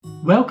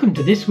Welcome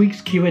to this week's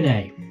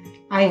Q&A.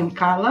 I am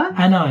Carla.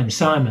 And I'm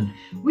Simon.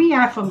 We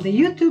are from the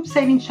YouTube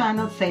sailing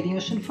channel Sailing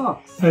Ocean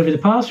Fox. Over the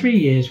past 3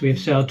 years, we have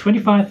sailed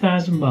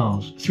 25,000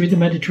 miles through the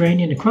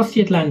Mediterranean, across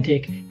the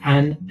Atlantic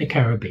and the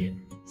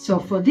Caribbean. So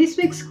for this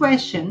week's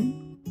question,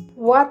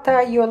 what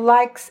are your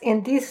likes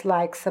and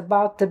dislikes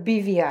about the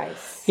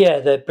BVIs? Yeah,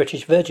 the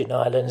British Virgin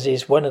Islands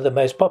is one of the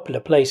most popular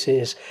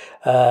places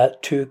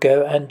to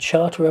go and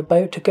charter a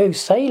boat to go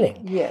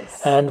sailing.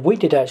 Yes. And we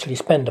did actually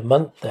spend a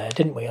month there,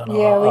 didn't we?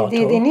 We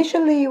did. Tour?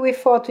 Initially, we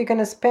thought we were going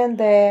to spend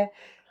there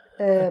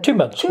 2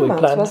 months. 2 months,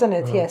 planned. wasn't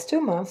it? Yes,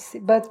 2 months.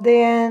 But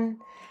then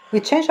we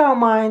changed our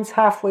minds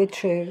halfway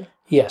through.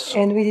 Yes.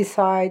 And we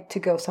decided to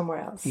go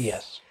somewhere else.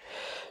 Yes.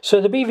 So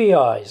the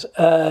BVIs,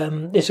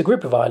 it's a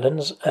group of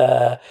islands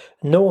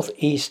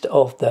northwest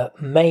of the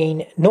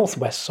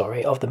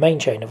main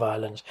chain of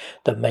islands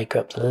that make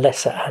up the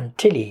Lesser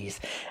Antilles.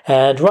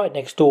 And right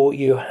next door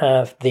you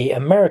have the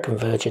American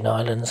Virgin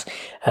Islands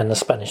and the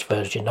Spanish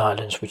Virgin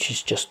Islands, which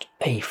is just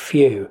a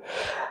few.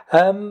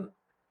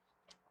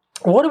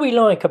 What do we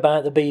like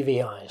about the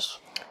BVIs?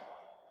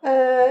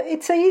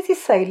 It's a easy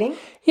sailing.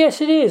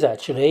 Yes, it is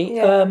actually.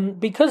 Yeah.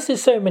 Because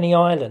there's so many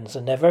islands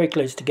and they're very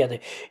close together,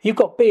 you've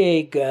got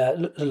big,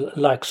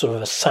 like sort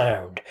of a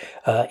sound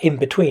in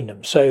between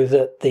them, so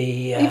that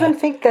the... Even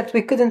think that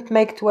we couldn't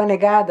make to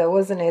Anegada,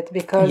 wasn't it?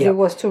 Because it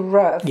was too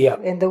rough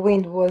and the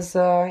wind was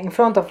in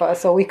front of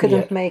us, so we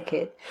couldn't make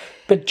it.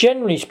 But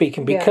generally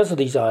speaking, because of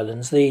these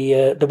islands,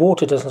 the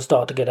water doesn't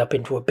start to get up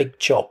into a big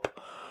chop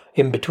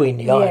in between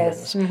the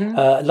islands,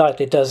 like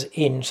it does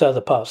in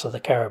other parts of the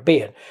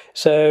Caribbean.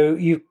 So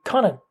you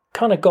kind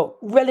of got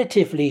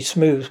relatively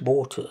smooth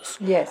waters.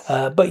 Yes.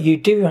 But you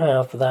do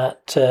have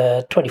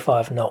that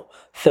 25 knot,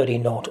 30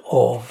 knot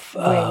of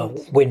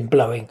wind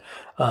blowing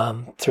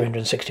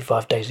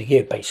 365 days a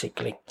year,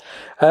 basically.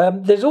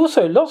 There's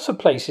also lots of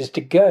places to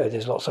go.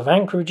 There's lots of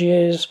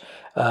anchorages.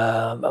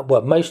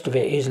 Most of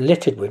it is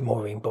littered with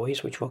mooring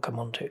buoys, which we'll come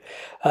on to,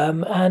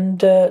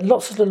 and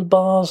lots of little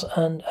bars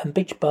and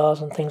beach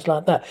bars and things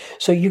like that.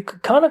 So you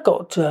kind of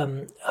got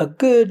a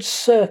good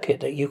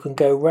circuit that you can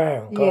go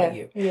round, can't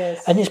you?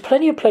 Yes. And there's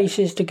plenty of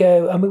places to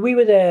go. I mean, we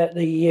were there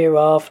the year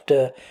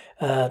after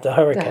the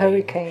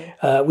hurricane,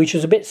 which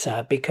was a bit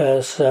sad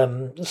because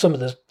some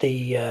of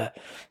the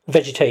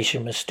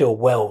vegetation was still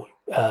well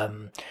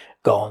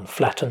gone,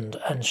 flattened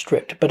and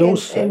stripped, but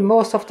and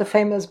most of the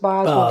famous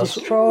bars were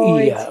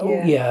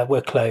destroyed.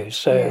 Were closed.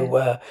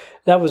 So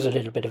that was a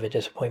little bit of a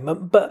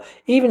disappointment. But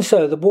even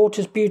so, the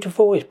water's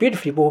beautiful. It's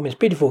beautifully warm. It's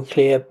beautifully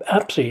clear.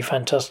 Absolutely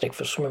fantastic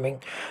for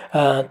swimming.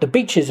 The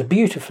beaches are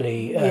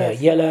beautifully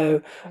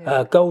yellow,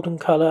 golden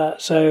colour.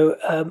 So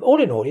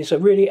all in all, it's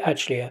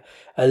actually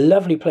a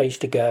lovely place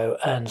to go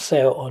and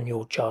sail on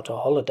your charter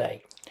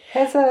holiday.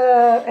 As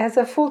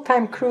a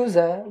full-time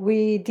cruiser,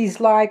 we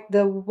dislike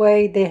the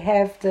way they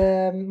have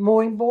the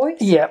mooring buoys.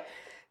 Yeah.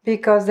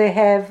 Because they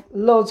have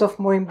loads of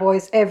mooring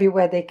buoys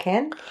everywhere they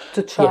can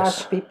to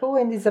charge people,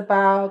 and it's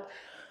about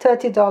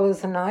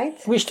 $30 a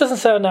night. Which doesn't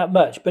sound that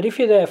much, but if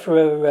you're there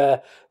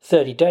for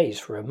 30 days,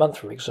 for a month,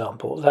 for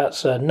example,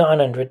 that's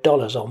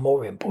 $900 on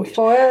mooring buoys.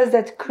 For us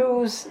that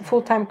cruise,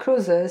 full-time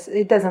cruisers,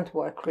 it doesn't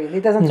work really.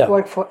 It doesn't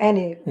work for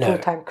any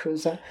full-time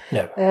cruiser.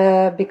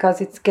 No.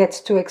 Because it gets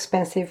too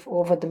expensive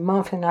over the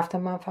month and after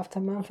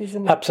month,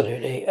 isn't it?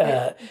 Absolutely.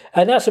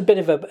 And that's a bit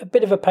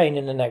of a pain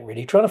in the neck,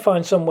 really. Trying to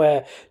find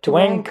somewhere to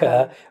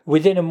anchor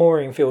within a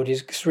mooring field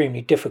is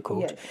extremely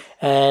difficult. Yes.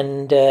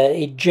 And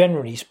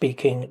generally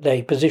speaking,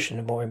 they position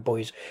the mooring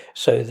buoys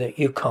so that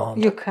you can't.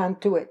 You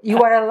can't do it.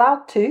 You are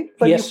allowed to,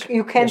 but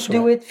you can't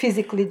do it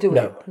physically.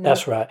 No,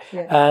 that's right.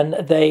 Yeah.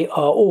 And they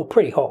are all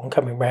pretty hot and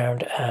coming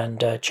round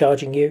and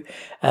charging you.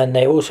 And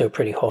they're also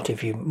pretty hot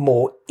if you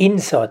moor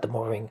inside the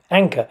mooring,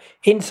 anchor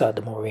inside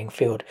the mooring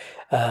field,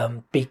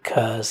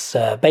 because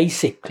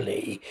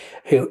basically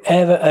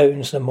whoever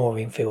owns the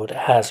mooring field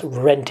has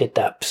rented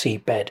that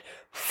seabed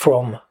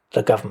from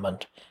the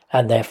government,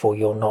 and therefore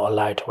you're not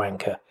allowed to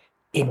anchor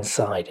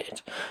inside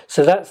it.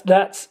 So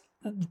that's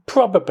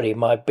probably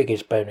my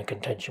biggest bone of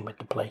contention with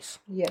the place.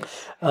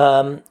 Yes.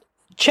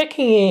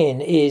 Checking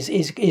in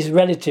is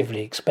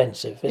relatively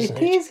expensive, isn't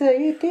it?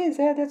 It is,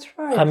 that's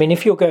right. I mean,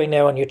 if you're going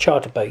there on your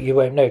charter boat, you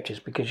won't notice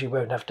because you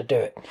won't have to do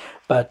it.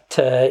 But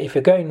if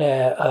you're going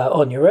there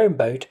on your own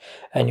boat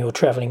and you're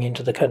travelling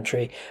into the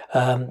country,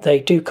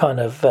 they do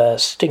kind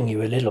of sting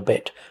you a little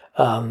bit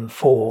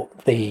for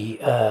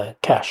the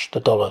cash, the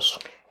dollars.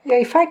 Yeah,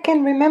 if I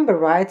can remember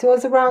right, it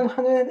was around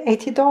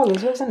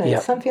 $180, wasn't it? Yeah.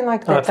 Something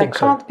like that. I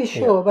can't be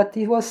sure, but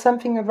it was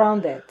something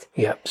around that.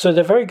 Yeah, so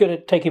they're very good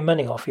at taking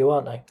money off you,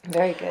 aren't they?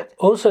 Very good.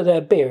 Also,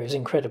 their beer is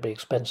incredibly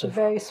expensive.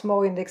 Very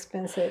small and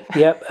expensive.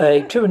 Yep,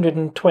 a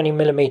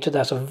 220mm,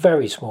 that's a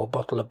very small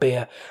bottle of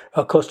beer.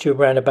 It'll cost you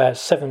around about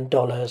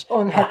 $7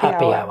 on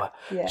happy hour.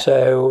 Yeah.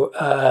 So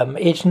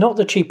it's not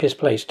the cheapest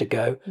place to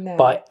go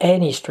by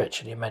any stretch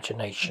of the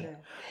imagination.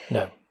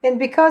 No. And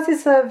because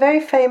it's a very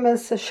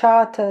famous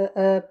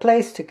charter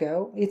place to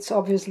go, it's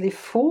obviously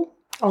full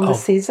on the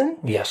season.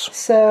 Yes.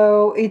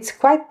 So it's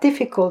quite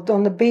difficult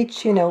on the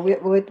beach,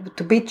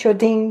 to beach your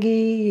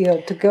dinghy,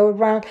 to go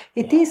around.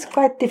 It is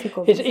quite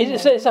difficult.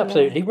 It's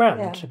absolutely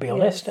rammed, to be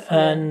honest. Yes,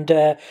 and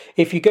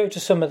if you go to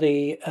some of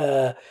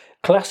the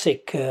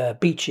classic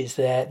beaches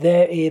there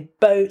are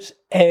boats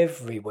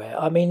everywhere.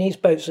 I mean, these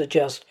boats are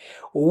just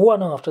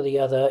one after the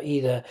other,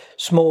 either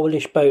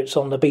smallish boats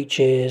on the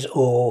beaches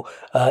or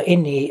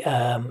in the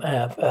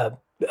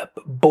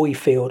buoy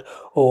field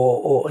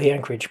or the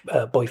Anchorage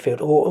buoy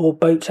field or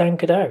boats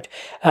anchored out,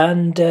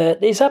 and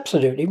it's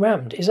absolutely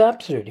rammed.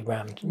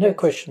 No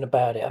question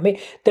about it. I mean,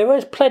 there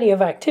is plenty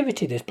of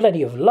activity, there's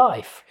plenty of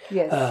life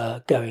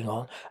going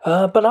on,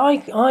 but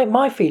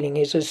my feeling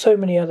is there's so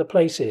many other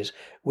places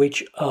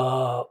which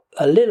are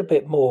a little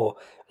bit more,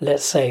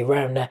 let's say,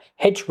 around the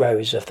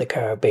hedgerows of the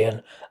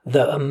Caribbean,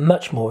 that are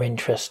much more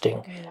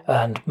interesting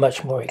and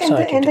much more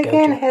exciting and to go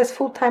again, to. has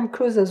full-time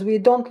cruises. We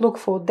don't look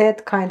for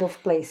that kind of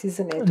place,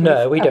 isn't it?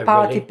 No, we don't. A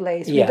party really.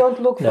 place. Yeah. We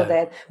don't look for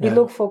that. We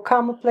look for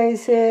calmer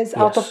places,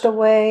 out of the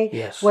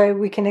way, where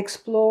we can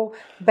explore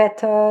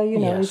better,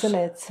 isn't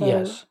it?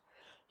 So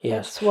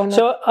Yes.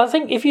 So I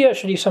think if you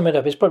actually sum it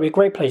up, it's probably a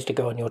great place to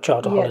go on your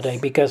charter holiday,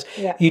 because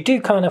you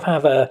do kind of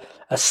have a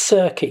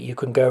circuit you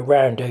can go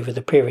around over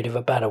the period of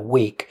about a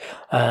week,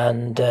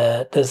 and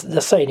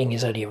the sailing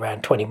is only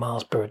around 20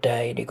 miles per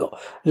day, and you've got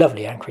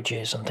lovely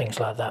anchorages and things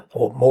like that,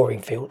 or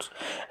mooring fields,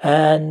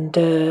 and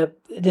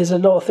there's a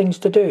lot of things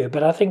to do.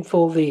 But I think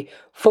for the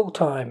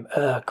full-time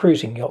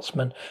cruising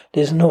yachtsman,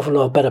 there's an awful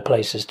lot of better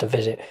places to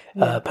visit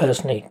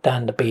personally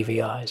than the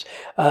BVIs.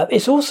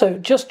 It's also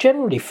just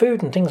generally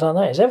food and things like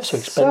that is ever so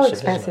expensive. So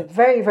expensive,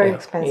 very, very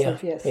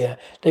expensive. Yes. Yeah,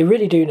 they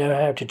really do know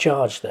how to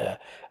charge there.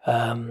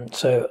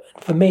 So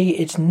for me,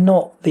 it's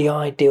not the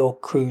ideal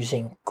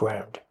cruising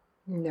ground.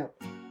 No.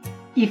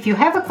 If you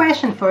have a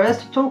question for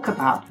us to talk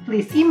about,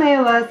 please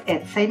email us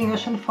at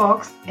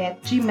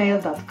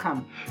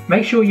sailingoceanfox@gmail.com.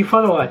 Make sure you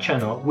follow our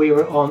channel. We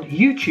are on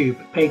YouTube,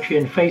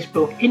 Patreon,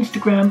 Facebook,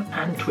 Instagram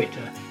and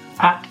Twitter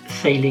at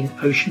Sailing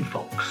Ocean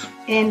Fox.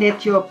 And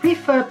at your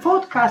preferred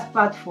podcast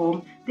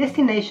platform,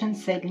 Destination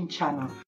Sailing Channel.